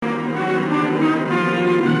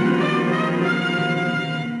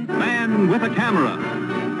with a Camera.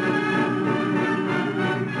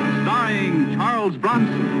 Starring Charles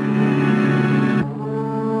Bronson.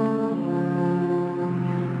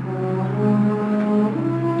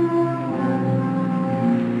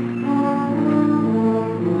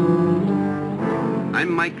 I'm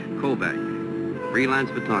Mike Kovac, freelance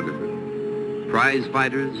photographer. Prize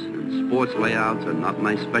fighters and sports layouts are not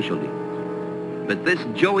my specialty. But this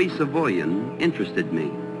Joey Savoyan interested me.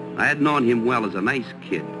 I had known him well as a nice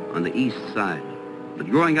kid on the east side, but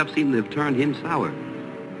growing up seemed to have turned him sour.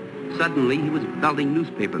 Suddenly, he was belting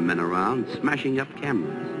newspaper men around, smashing up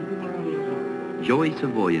cameras. Joey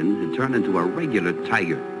Savoyan had turned into a regular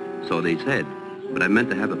tiger, so they said, but I meant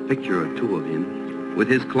to have a picture or two of him, with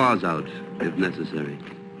his claws out, if necessary.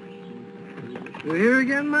 You here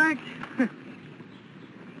again, Mike?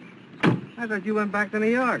 I thought you went back to New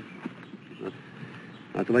York.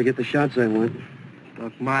 Not till I get the shots I want.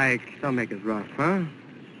 Look, Mike, don't make it rough, huh?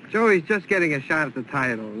 Joey's just getting a shot at the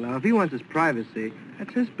title. Now, if he wants his privacy,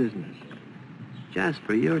 that's his business.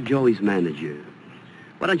 Jasper, you're Joey's manager.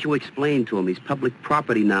 Why don't you explain to him he's public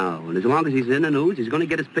property now, and as long as he's in the news, he's going to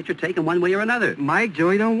get his picture taken one way or another. Mike,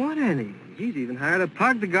 Joey don't want any. He's even hired a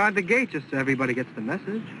pug to guard the gate just so everybody gets the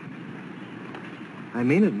message. I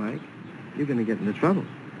mean it, Mike. You're going to get into trouble.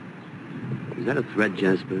 Is that a threat,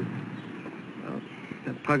 Jasper? Well,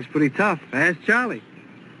 that pug's pretty tough. Ask Charlie.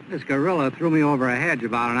 This gorilla threw me over a hedge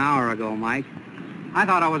about an hour ago, Mike. I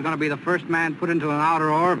thought I was going to be the first man put into an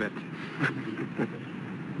outer orbit.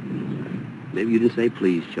 Maybe you didn't say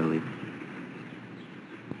please, Charlie.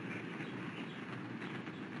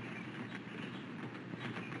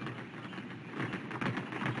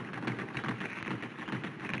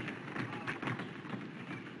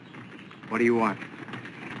 What do you want?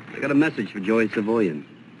 I got a message for Joey Savoyan.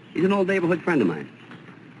 He's an old neighborhood friend of mine.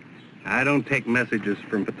 I don't take messages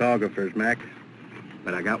from photographers, Mac.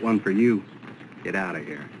 But I got one for you. Get out of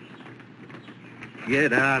here.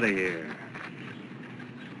 Get out of here.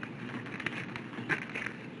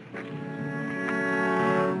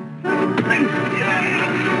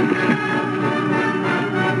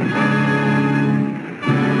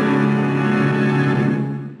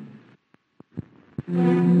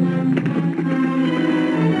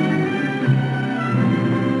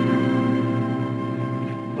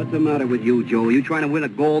 What's the matter with you, Joe? Are you trying to win a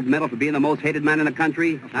gold medal for being the most hated man in the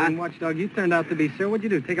country? Huh? Watchdog, you turned out to be, sir. What'd you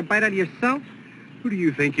do, take a bite out of yourself? Who do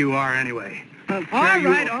you think you are, anyway? All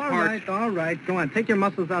right. Go on, take your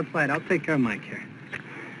muscles outside. I'll take care of Mike here.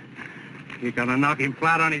 You're gonna knock him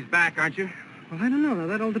flat on his back, aren't you? Well, I don't know. Now,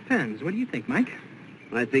 that all depends. What do you think, Mike?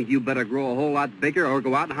 I think you better grow a whole lot bigger or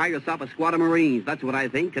go out and hire yourself a squad of Marines. That's what I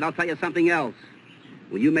think. And I'll tell you something else.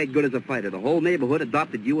 When you made good as a fighter, the whole neighborhood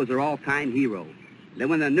adopted you as their all-time hero. Then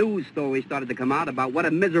when the news stories started to come out about what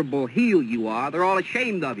a miserable heel you are, they're all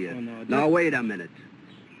ashamed of you. Oh, no, now, wait a minute.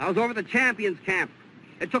 I was over at the champions camp.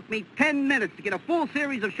 It took me 10 minutes to get a full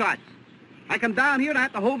series of shots. I come down here and I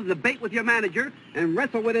have to hold a debate with your manager and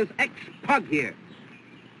wrestle with his ex-pug here.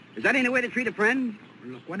 Is that any way to treat a friend?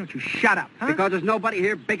 Look, why don't you shut up, huh? Because there's nobody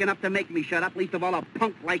here big enough to make me shut up, least of all a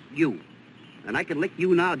punk like you. And I can lick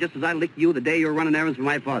you now just as I licked you the day you were running errands for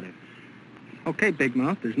my father. Okay, Big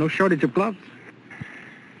Mouth. There's no shortage of gloves.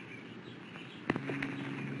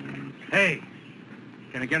 Hey,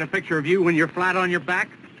 can I get a picture of you when you're flat on your back?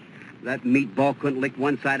 That meatball couldn't lick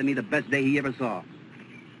one side of me the best day he ever saw.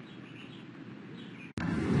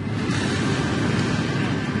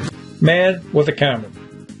 Man with a Camera.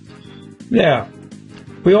 Now,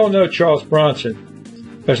 we all know Charles Bronson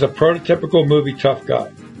as the prototypical movie tough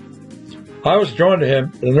guy. I was drawn to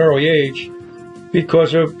him at an early age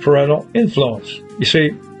because of parental influence. You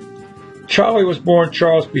see, Charlie was born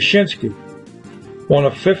Charles Bishinsky, one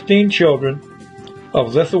of 15 children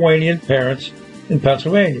of Lithuanian parents in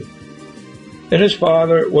Pennsylvania, and his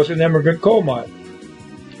father was an immigrant coal miner.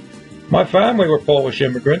 My family were Polish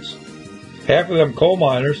immigrants, half of them coal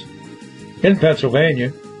miners, in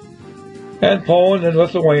Pennsylvania, and Poland and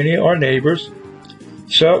Lithuania are neighbors,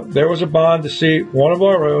 so there was a bond to see one of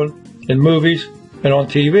our own in movies and on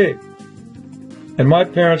TV. And my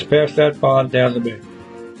parents passed that bond down to me.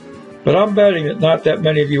 But I'm betting that not that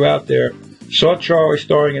many of you out there saw Charlie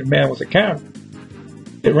starring in Man with a Camera.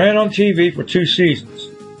 It ran on TV for 2 seasons,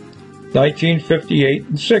 1958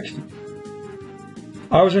 and 60.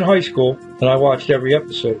 I was in high school and I watched every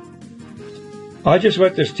episode. I just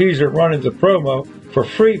let this teaser run into promo for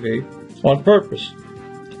Freevee on purpose.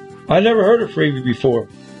 I never heard of Freevee before.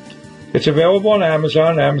 It's available on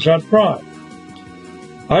Amazon and Amazon Prime.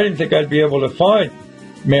 I didn't think I'd be able to find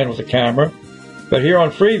Man with a Camera, but here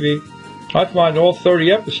on Freevee, I find all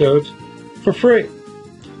 30 episodes for free,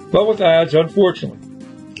 but with ads, unfortunately.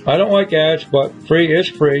 I don't like ads, but free is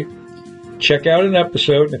free. Check out an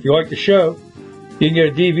episode, and if you like the show, you can get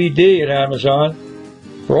a DVD at Amazon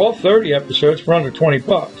for all 30 episodes for under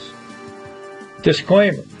 $20.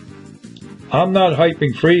 Disclaimer: I'm not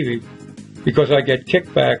hyping Freebie because I get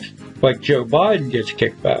kickbacks like Joe Biden gets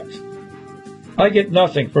kickbacks. I get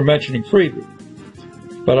nothing for mentioning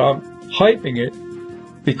Freebie, but I'm hyping it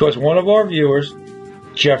because one of our viewers,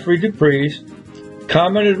 Jeffrey Duprees,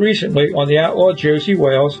 commented recently on the outlaw Josie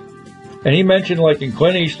Wales, and he mentioned liking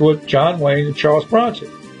Clint Eastwood, John Wayne, and Charles Bronson,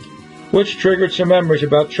 which triggered some memories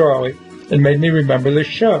about Charlie and made me remember this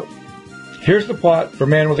show. Here's the plot for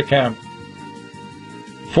Man with a Camera.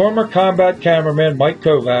 Former combat cameraman Mike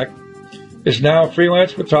Kovac is now a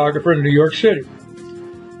freelance photographer in New York City,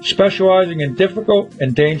 specializing in difficult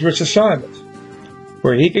and dangerous assignments,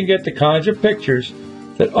 where he can get the kinds of pictures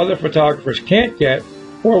that other photographers can't get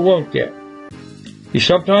or won't get. He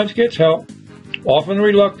sometimes gets help, often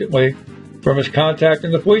reluctantly, from his contact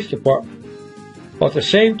in the police department, while at the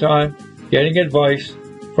same time getting advice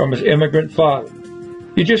from his immigrant father.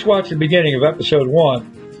 You just watched the beginning of episode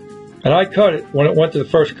 1, and I cut it when it went to the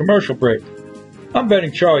first commercial break. I'm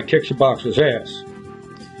betting Charlie kicks a boxer's ass.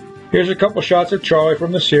 Here's a couple shots of Charlie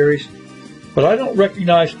from the series, but I don't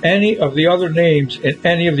recognize any of the other names in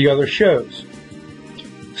any of the other shows,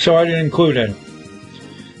 so I didn't include any.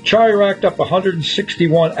 Charlie racked up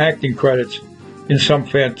 161 acting credits in some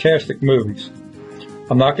fantastic movies.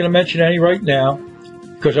 I'm not going to mention any right now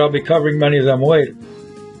because I'll be covering many of them later.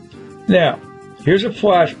 Now, here's a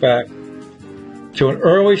flashback to an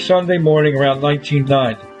early Sunday morning around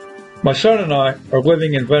 1990. My son and I are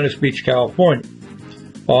living in Venice Beach, California,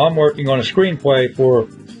 while I'm working on a screenplay for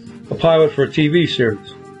a pilot for a TV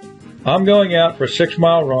series. I'm going out for a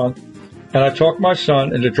 6-mile run, and I talk my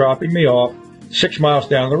son into dropping me off 6 miles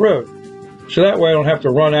down the road, so that way I don't have to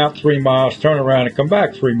run out 3 miles, turn around, and come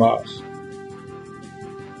back 3 miles,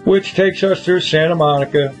 which takes us through Santa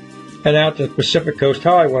Monica and out to the Pacific Coast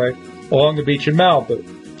Highway along the beach in Malibu.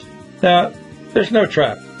 Now, there's no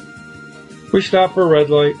traffic. We stop for a red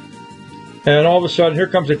light, and all of a sudden, here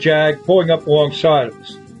comes a Jag pulling up alongside of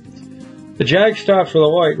us. The Jag stops for the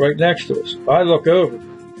light right next to us. I look over,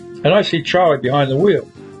 and I see Charlie behind the wheel.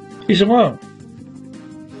 He's alone.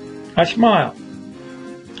 I smile.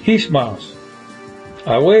 He smiles.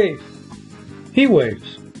 I wave. He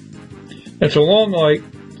waves. It's a long light,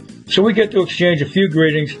 so we get to exchange a few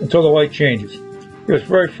greetings until the light changes. He was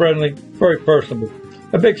very friendly, very personable.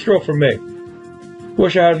 A big thrill for me.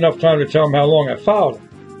 Wish I had enough time to tell him how long I followed him.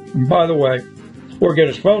 And by the way, or get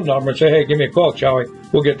his phone number and say, hey, give me a call, Charlie.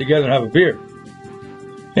 We'll get together and have a beer.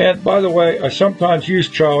 And by the way, I sometimes use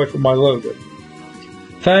Charlie for my logo.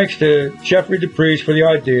 Thanks to Jeffrey Duprees for the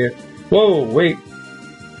idea. Whoa, wait.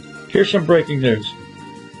 Here's some breaking news.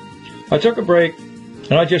 I took a break,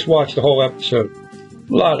 and I just watched the whole episode.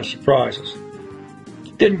 A lot of surprises.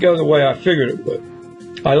 Didn't go the way I figured it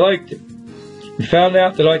would. I liked it. And found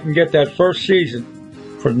out that I can get that first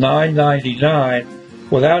season for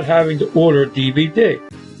 $9.99 without having to order a DVD.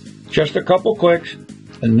 Just a couple clicks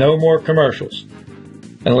and no more commercials.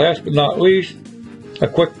 And last but not least, a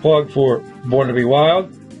quick plug for Born to be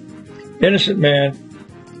Wild, Innocent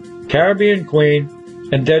Man, Caribbean Queen,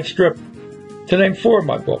 and Dead Stripper, to name 4 of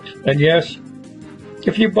my books. And yes,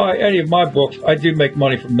 if you buy any of my books, I do make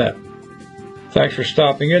money from them. Thanks for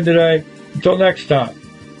stopping in today. Until next time,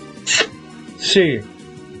 see you.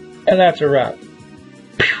 And that's a wrap.